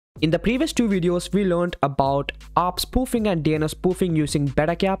In the previous two videos, we learned about ARP spoofing and DNS spoofing using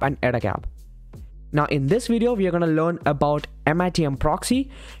BetaCap and EdaCap. Now in this video, we are going to learn about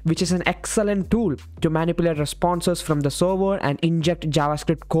MITMProxy, which is an excellent tool to manipulate responses from the server and inject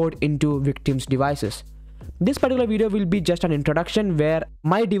JavaScript code into victims' devices. This particular video will be just an introduction where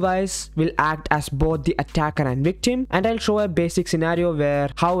my device will act as both the attacker and victim, and I'll show a basic scenario where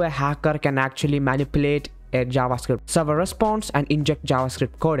how a hacker can actually manipulate a JavaScript server response and inject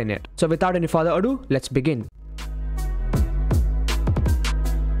JavaScript code in it. So without any further ado, let's begin.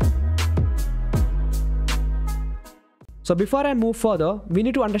 So before I move further, we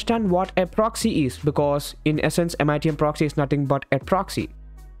need to understand what a proxy is, because in essence MITMProxy is nothing but a proxy.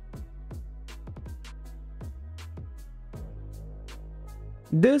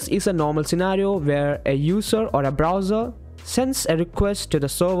 This is a normal scenario where a user or a browser sends a request to the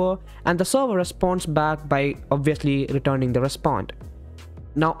server and the server responds back by obviously returning the response.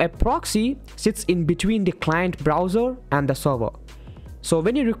 Now a proxy sits in between the client browser and the server. So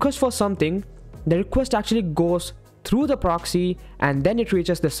when you request for something, the request actually goes through the proxy and then it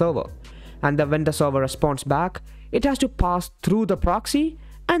reaches the server. And when the server responds back, it has to pass through the proxy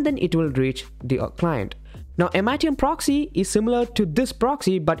and then it will reach the client. Now MITMProxy is similar to this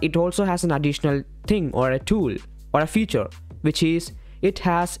proxy, but it also has an additional thing or a tool or a feature, which is it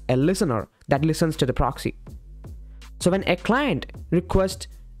has a listener that listens to the proxy. So when a client requests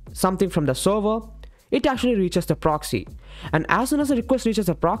something from the server, it actually reaches the proxy. And as soon as the request reaches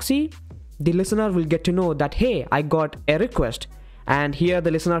the proxy, the listener will get to know that, hey, I got a request. And here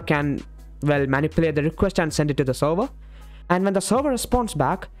the listener can, well, manipulate the request and send it to the server. And when the server responds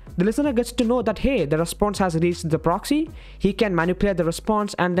back, the listener gets to know that, hey, the response has reached the proxy. He can manipulate the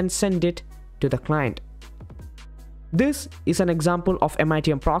response and then send it to the client. This is an example of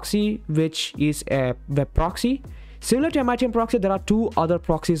MITMProxy, which is a web proxy. Similar to MITMProxy, there are two other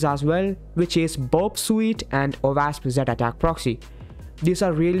proxies as well, which is Burp Suite and OWASP Z Attack Proxy. These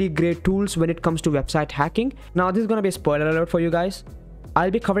are really great tools when it comes to website hacking. Now this is going to be a spoiler alert for you guys. I'll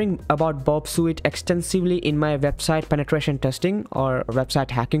be covering about Burp Suite extensively in my website penetration testing or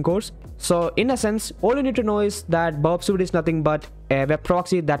website hacking course. So in essence, all you need to know is that Burp Suite is nothing but a web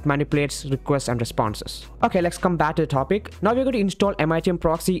proxy that manipulates requests and responses. Okay, let's come back to the topic. Now we're going to install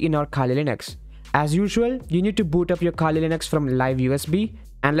MITMProxy in our Kali Linux. As usual, you need to boot up your Kali Linux from live USB,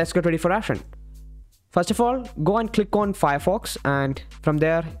 and let's get ready for action. First of all, go and click on Firefox, and from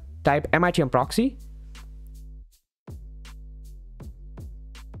there type MITMProxy.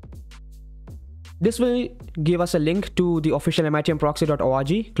 This will give us a link to the official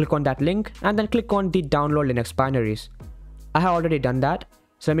mitmproxy.org. Click on that link and then click on the download Linux binaries. I have already done that.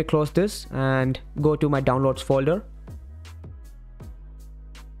 So let me close this and go to my downloads folder.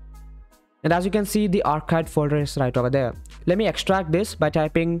 And as you can see, the archived folder is right over there. Let me extract this by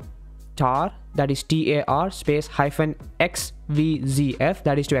typing tar, that is TAR space -XVZF,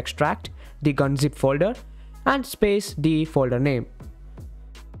 that is to extract the gunzip folder, and space the folder name.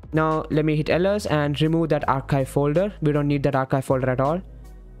 Now let me hit ls and remove that archive folder. We don't need that archive folder at all.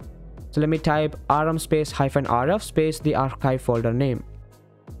 So let me type rm space -rf space the archive folder name.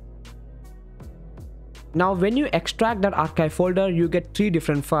 Now when you extract that archive folder, you get three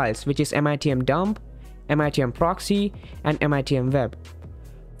different files, which is MITMDump, MITMProxy, and MITMWeb.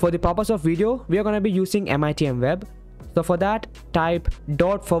 For the purpose of video, we are going to be using MITMWeb. So for that, type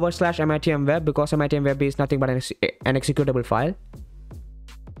 ./MITMWeb, because MITMWeb is nothing but an executable file.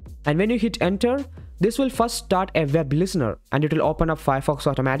 And when you hit enter, this will first start a web listener and it will open up Firefox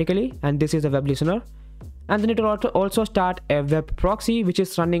automatically, and this is the web listener. And then it will also start a web proxy which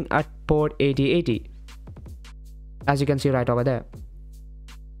is running at port 8080, as you can see right over there.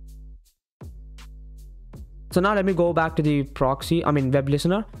 So now let me go back to the web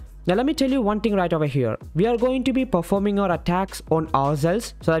listener. Now let me tell you one thing right over here. We are going to be performing our attacks on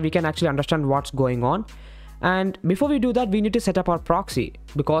ourselves so that we can actually understand what's going on. And before we do that, we need to set up our proxy,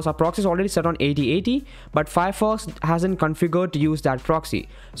 because our proxy is already set on 8080, but Firefox hasn't configured to use that proxy.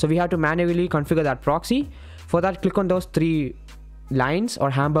 So we have to manually configure that proxy. For that, click on those three lines or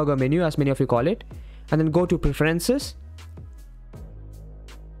hamburger menu, as many of you call it, and then go to preferences.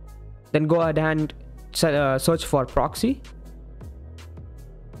 Then go ahead and search for proxy.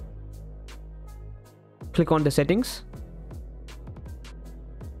 Click on the settings.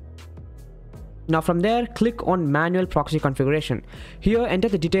 Now from there, click on manual proxy configuration. Here enter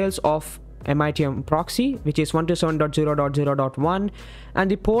the details of MITMProxy, which is 127.0.0.1,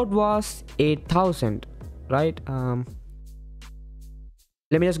 and the port was 8000, right?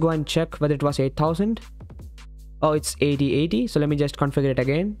 Let me just go and check whether it was 8000. Oh, it's 8080. So let me just configure it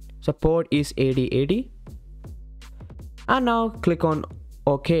again. So port is 8080. And now click on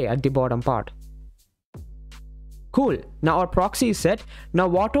OK at the bottom part. Cool. Now our proxy is set. Now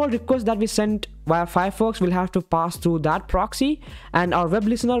what all requests that we sent via Firefox will have to pass through that proxy, and our web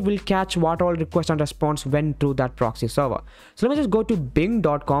listener will catch what all requests and response went through that proxy server. So let me just go to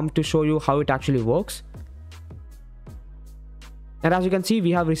bing.com to show you how it actually works. And as you can see,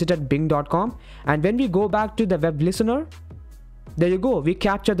 we have resetted bing.com, and when we go back to the web listener, there you go, we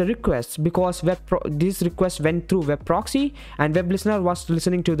capture the requests because these requests went through web proxy and web listener was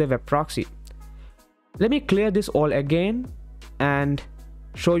listening to the web proxy. Let me clear this all again and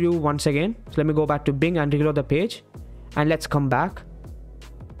show you once again. So let me go back to Bing and reload the page, and let's come back.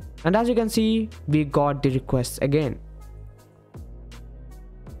 And as you can see, we got the requests again.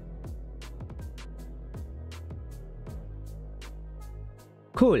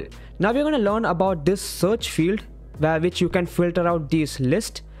 Cool. Now we're going to learn about this search field which you can filter out this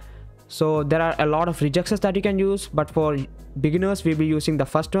list. So there are a lot of rejections that you can use, but for beginners we'll be using the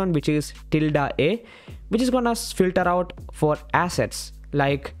first one, which is -a, which is gonna filter out for assets.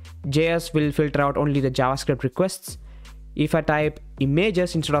 Like JS will filter out only the JavaScript requests. If I type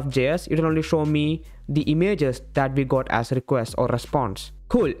images instead of JS, it will only show me the images that we got as request or response.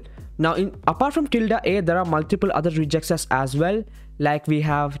 Cool. Now apart from -a, there are multiple other rejections as well. Like we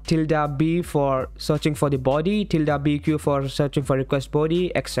have -b for searching for the body, -bq for searching for request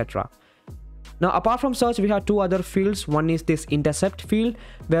body, etc. Now apart from search, we have two other fields. One is this intercept field,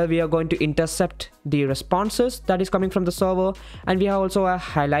 where we are going to intercept the responses that is coming from the server, and we have also a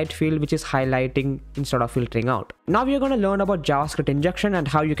highlight field, which is highlighting instead of filtering out. Now we are going to learn about JavaScript injection and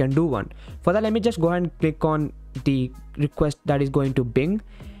how you can do one. For that, let me just go ahead and click on the request that is going to Bing,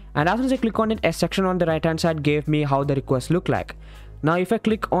 and as soon as I click on it, a section on the right hand side gave me how the requests look like. Now if I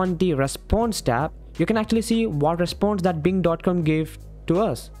click on the response tab, you can actually see what response that bing.com gave to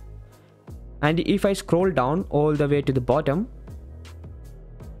us. And if I scroll down all the way to the bottom,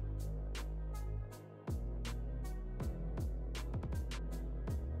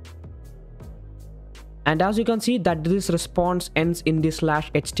 and as you can see that this response ends in the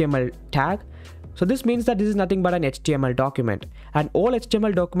 /HTML tag. So this means that this is nothing but an HTML document, and all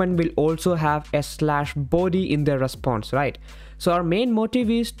HTML document will also have a /body in their response, right? So our main motive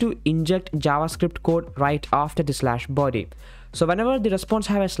is to inject JavaScript code right after the /body. So whenever the response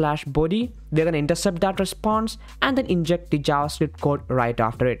have a /body, we're going to intercept that response and then inject the JavaScript code right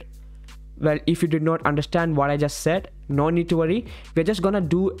after it. Well, if you did not understand what I just said, no need to worry. We're just gonna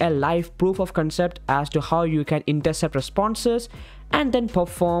do a live proof of concept as to how you can intercept responses and then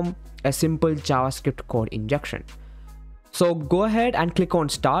perform a simple JavaScript code injection. So go ahead and click on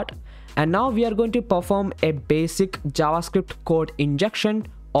start, and now we are going to perform a basic JavaScript code injection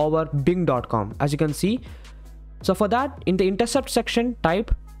over bing.com, as you can see. So for that, in the intercept section,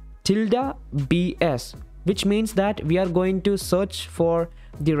 type -bs, which means that we are going to search for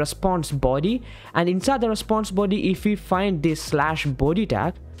the response body, and inside the response body, if we find this /body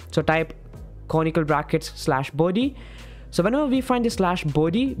tag, so type conical brackets /body. So whenever we find this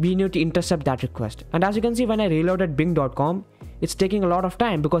 /body, we need to intercept that request. And as you can see, when I reloaded bing.com, it's taking a lot of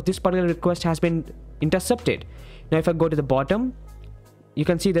time because this particular request has been intercepted. Now if I go to the bottom, you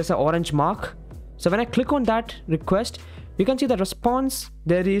can see there's an orange mark. So when I click on that request, you can see the response,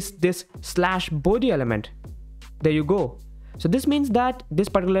 there is this /body element. There you go. So this means that this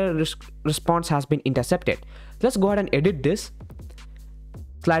particular response has been intercepted. Let's go ahead and edit this.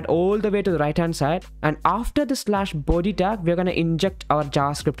 Slide all the way to the right hand side, and after the /body tag, we're going to inject our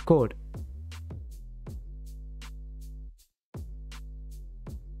JavaScript code.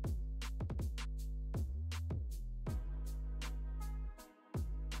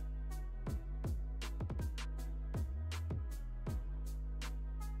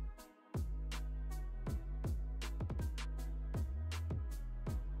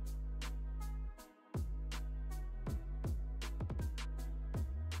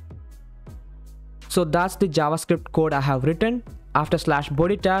 So that's the JavaScript code I have written. After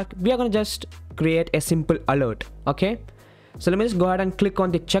 /body tag, we are going to just create a simple alert. Okay. So let me just go ahead and click on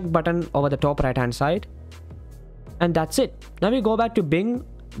the check button over the top right hand side. And that's it. Now we go back to Bing.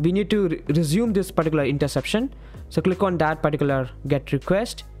 We need to resume this particular interception. So click on that particular get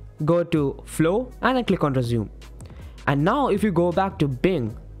request, go to flow, and then click on resume. And now if you go back to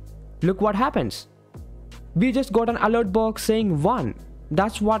Bing, look what happens. We just got an alert box saying 1.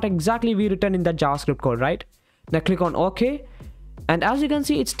 That's what exactly we written in that JavaScript code, right? Now click on OK. And as you can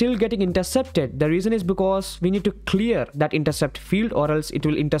see, it's still getting intercepted. The reason is because we need to clear that intercept field, or else it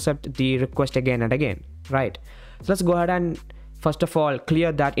will intercept the request again and again, right? So let's go ahead and first of all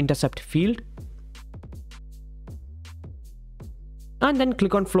clear that intercept field. And then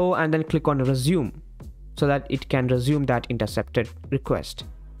click on flow and then click on resume. so that it can resume that intercepted request.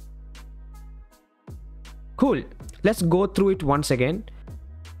 Cool. Let's go through it once again.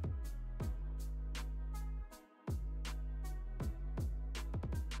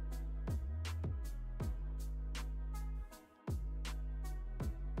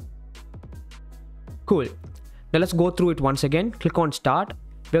 Cool. Now let's go through it once again. Click on start.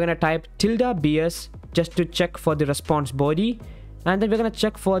 We're gonna type ~bs just to check for the response body, and then we're gonna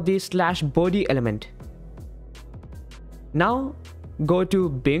check for the /body element. Now go to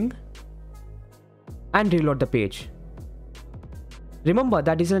Bing and reload the page. Remember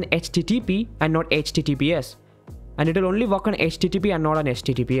that this is an HTTP and not HTTPS, and it will only work on HTTP and not on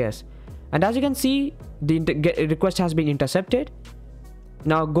HTTPS. And as you can see, the request has been intercepted.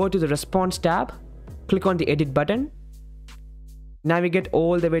 Now go to the response tab, click on the edit button, navigate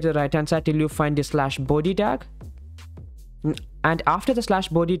all the way to the right hand side till you find the /body tag, and after the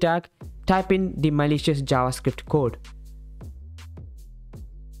 /body tag, type in the malicious JavaScript code.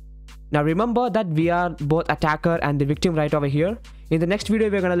 Now remember that we are both attacker and the victim right over here. In the next video,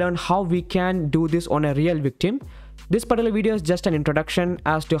 we're going to learn how we can do this on a real victim. This particular video is just an introduction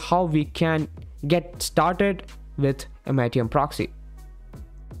as to how we can get started with MITMProxy.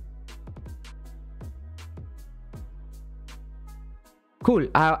 Cool,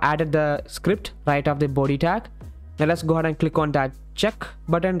 I have added the script right off the body tag. Now let's go ahead and click on that check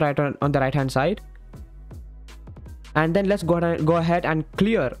button right on the right hand side. And then let's go ahead and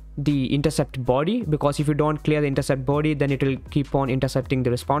clear the intercept body, because if you don't clear the intercept body, then it will keep on intercepting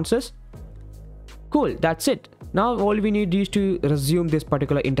the responses. Cool, that's it. Now all we need is to resume this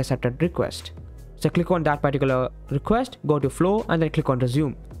particular intercepted request. So click on that particular request, go to flow, and then click on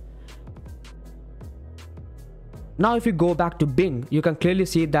resume. Now if you go back to Bing, you can clearly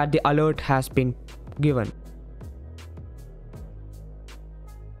see that the alert has been given.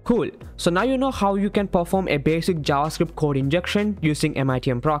 Cool. So now you know how you can perform a basic JavaScript code injection using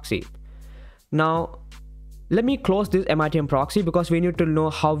MITMProxy. Now let me close this MITMProxy because we need to know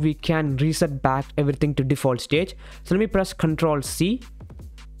how we can reset back everything to default state. So let me press Ctrl+C.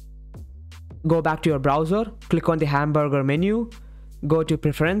 Go back to your browser, click on the hamburger menu, go to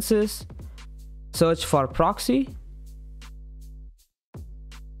Preferences, search for Proxy,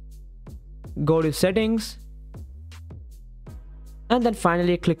 go to Settings, and then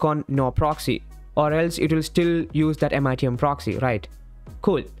finally click on No Proxy, or else it will still use that MITMProxy, right?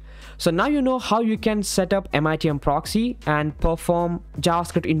 Cool. So now you know how you can set up MITMProxy and perform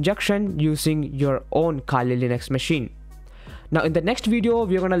JavaScript injection using your own Kali Linux machine. Now in the next video,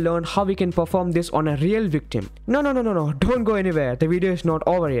 we're gonna learn how we can perform this on a real victim. No, don't go anywhere. The video is not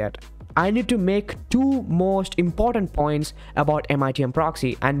over yet. I need to make two most important points about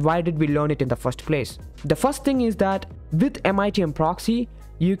MITMProxy and why did we learn it in the first place. The first thing is that with MITMProxy,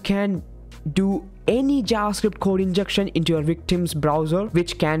 you can do any JavaScript code injection into your victim's browser,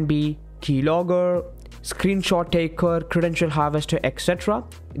 which can be keylogger, screenshot taker, credential harvester, etc.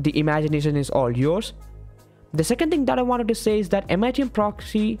 The imagination is all yours. The second thing that I wanted to say is that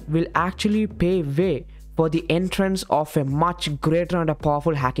MITMProxy will actually pave way for the entrance of a much greater and a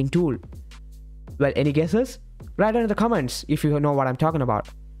powerful hacking tool. Well, any guesses? Write down in the comments if you know what I'm talking about.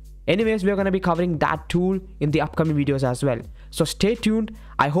 Anyways, we're going to be covering that tool in the upcoming videos as well. So stay tuned.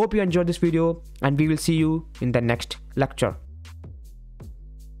 I hope you enjoyed this video and we will see you in the next lecture.